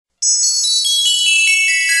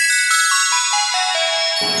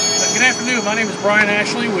My name is Brian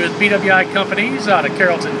Ashley with BWI Companies out of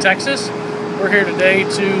Carrollton, Texas. We're here today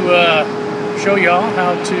to show y'all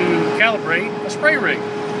how to calibrate a spray rig.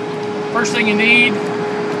 First thing you need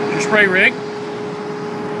is your spray rig.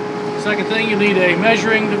 Second thing, you need a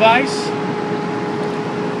measuring device,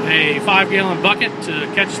 a 5-gallon bucket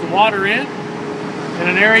to catch the water in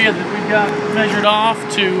an area that we've got measured off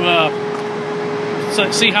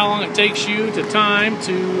to see how long it takes you to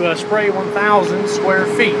spray 1,000 square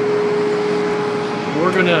feet.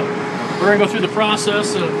 We're gonna go through the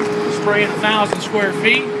process of spraying 1,000 square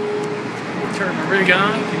feet. Turn the rig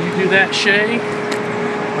on. Can you do that, Shay?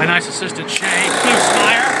 My nice assistant, Shay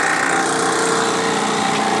Klutzmeyer.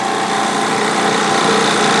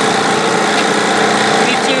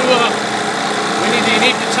 You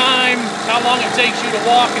need to time how long it takes you to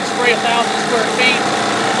walk and spray 1,000 square feet.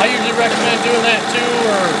 I usually recommend doing that 2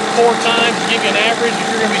 or 4 times to give you an average. If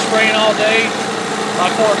you're going to be spraying all day, by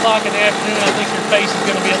 4 o'clock in the afternoon, I think your pace is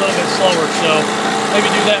going to be a little bit slower. So maybe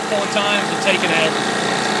do that 4 times and take an average.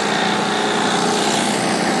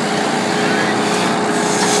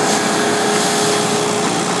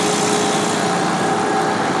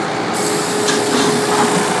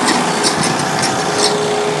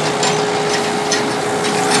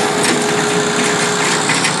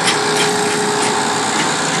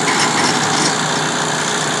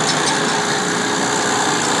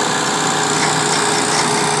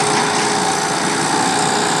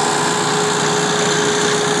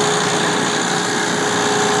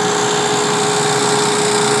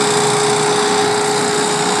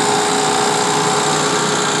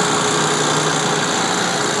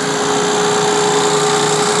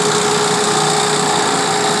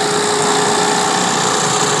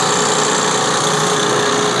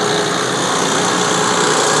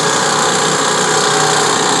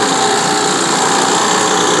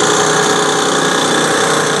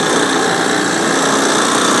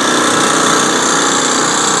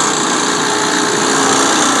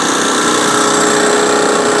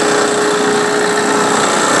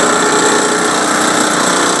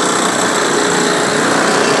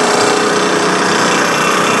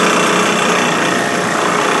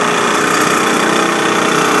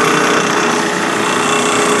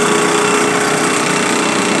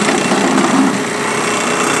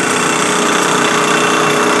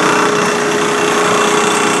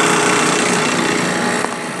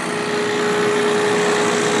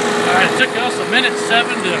 It took us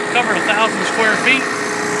 1:07 to cover 1,000 square feet.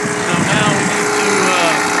 So now we need to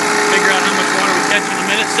figure out how much water we catch in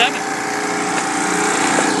 1:07.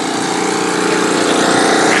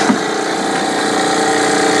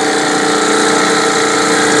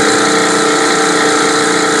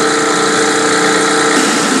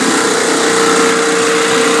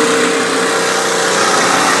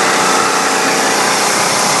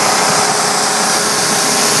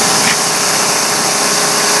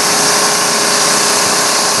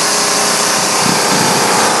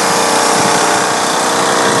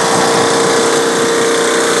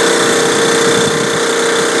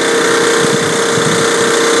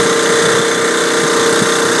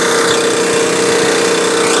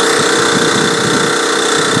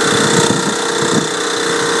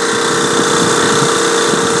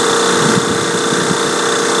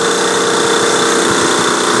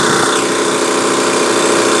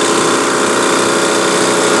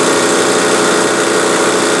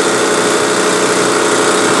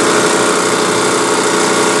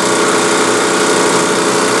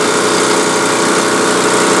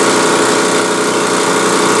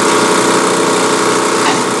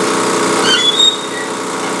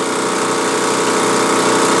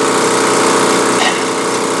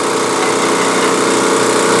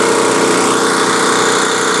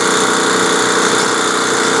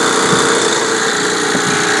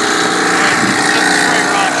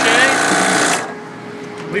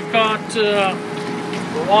 We've caught the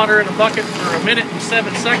water in a bucket for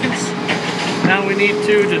 1:07. Now we need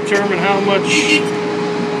to determine how much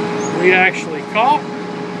we actually caught.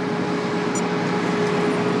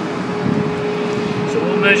 So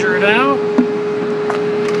we'll measure it out.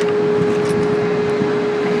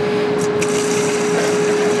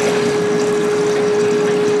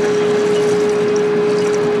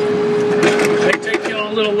 It may take you a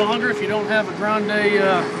little longer if you don't have a grande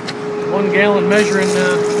 1-gallon measuring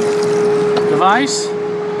device.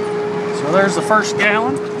 So there's the first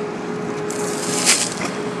gallon.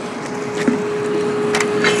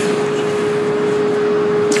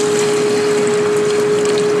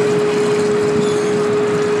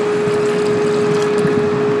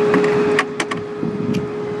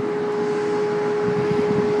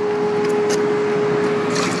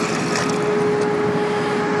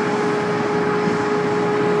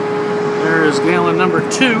 gallon number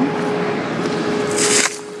 2.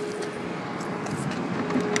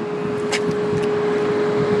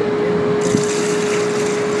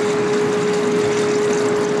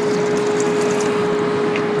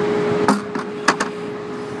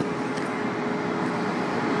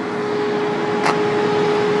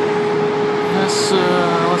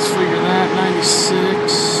 Let's figure that,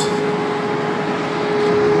 96.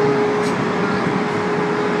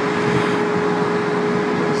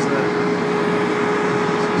 What's that?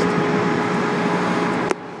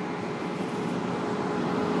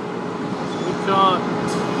 So we got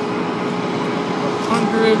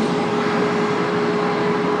 100.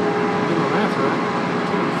 Do the math right.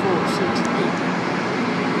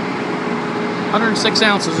 106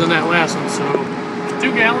 ounces in that last one, so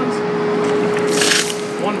 2 gallons.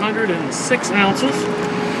 106 ounces,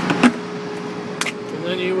 and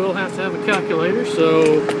then you will have to have a calculator.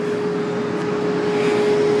 So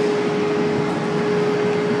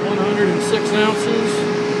 106 ounces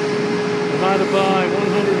divided by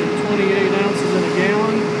 128 ounces in a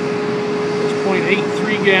gallon is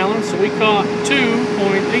 0.83 gallons. So we caught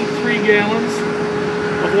 2.83 gallons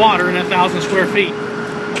of water in 1,000 square feet.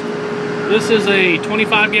 This is a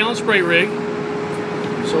 25-gallon spray rig,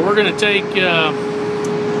 so we're going to take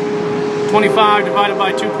 25 divided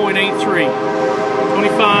by 2.83.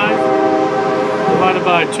 25 divided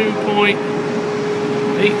by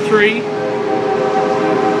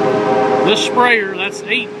 2.83. This sprayer, that's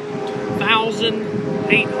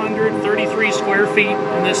 8,833 square feet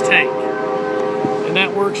in this tank. And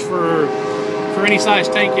that works for any size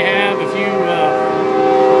tank you have. If you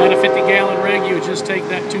had a 50-gallon rig, you would just take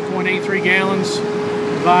that 2.83 gallons,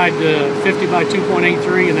 divide 50 by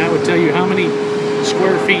 2.83, and that would tell you how many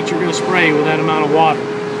square feet you're going to spray with that amount of water.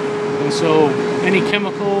 And so any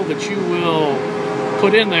chemical that you will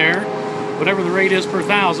put in there, whatever the rate is per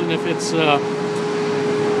 1,000, if it's 2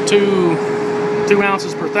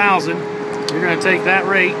 ounces per 1,000, you're going to take that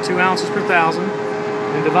rate, 2 ounces per 1,000,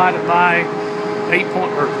 and divide it by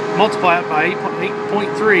multiply it by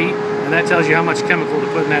 8.3, and that tells you how much chemical to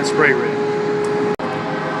put in that spray rig.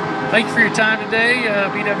 Thank you for your time today,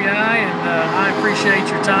 BWI, and I appreciate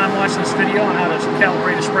your time watching this video on how to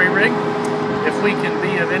calibrate a spray rig. If we can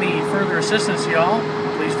be of any further assistance to y'all,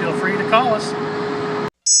 please feel free to call us.